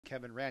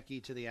Kevin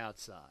Ratke to the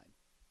outside.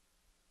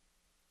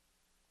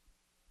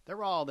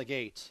 They're all in the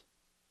gate.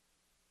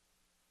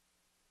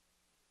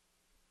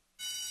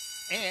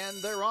 And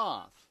they're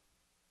off.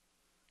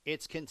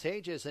 It's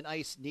Contagious and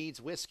Ice Needs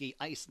Whiskey.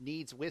 Ice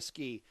Needs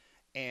Whiskey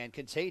and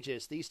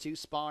Contagious. These two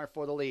spar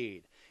for the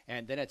lead.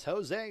 And then it's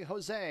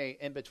Jose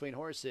in between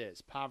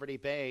horses. Poverty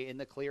Bay in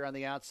the clear on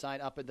the outside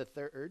up in the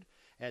third.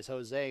 As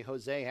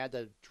Jose had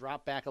to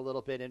drop back a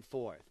little bit in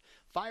fourth.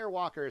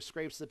 Firewalker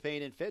scrapes the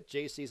pain in fifth.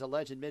 JC's a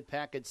Legend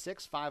mid-pack in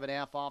six,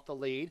 5.5 off the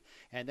lead.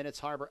 And then it's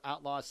Harbor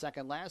Outlaw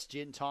second last.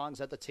 Gin Tongs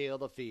at the tail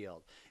of the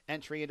field.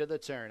 Entry into the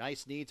turn.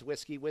 Ice Needs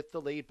Whiskey with the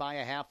lead by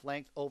a half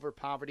length over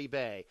Poverty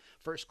Bay.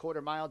 First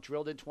quarter mile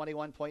drilled in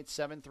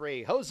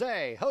 21.73.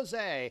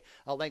 Jose,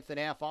 a length and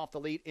a half off the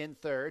lead in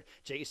third.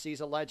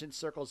 JC's a Legend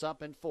circles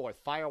up in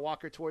fourth.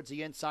 Firewalker towards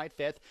the inside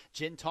fifth.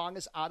 Gin Tong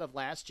is out of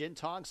last. Gin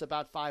Tong's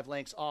about 5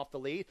 lengths off the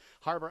lead.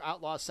 Harbor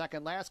Outlaw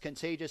second last.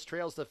 Contagious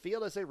trails the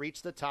field as they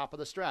reach the top of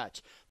the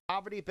stretch.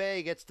 Poverty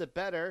Bay gets the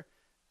better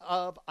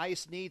of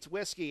Ice Needs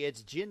Whiskey.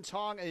 It's Gin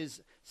Tong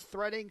is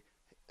threading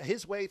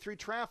his way through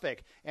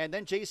traffic. And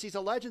then JC's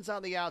a Legend's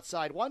on the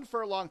outside. 1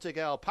 furlong to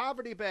go.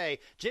 Poverty Bay.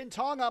 Gin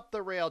Tong up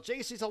the rail.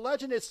 JC's a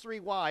Legend is 3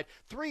 wide.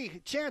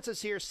 3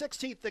 chances here.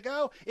 16th to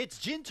go. It's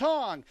Gin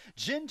Tong.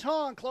 Gin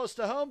Tong close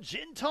to home.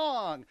 Gin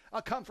Tong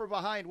a come from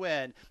behind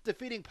win.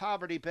 Defeating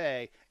Poverty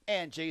Bay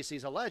and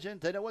JC's a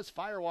Legend. Then it was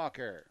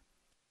Firewalker.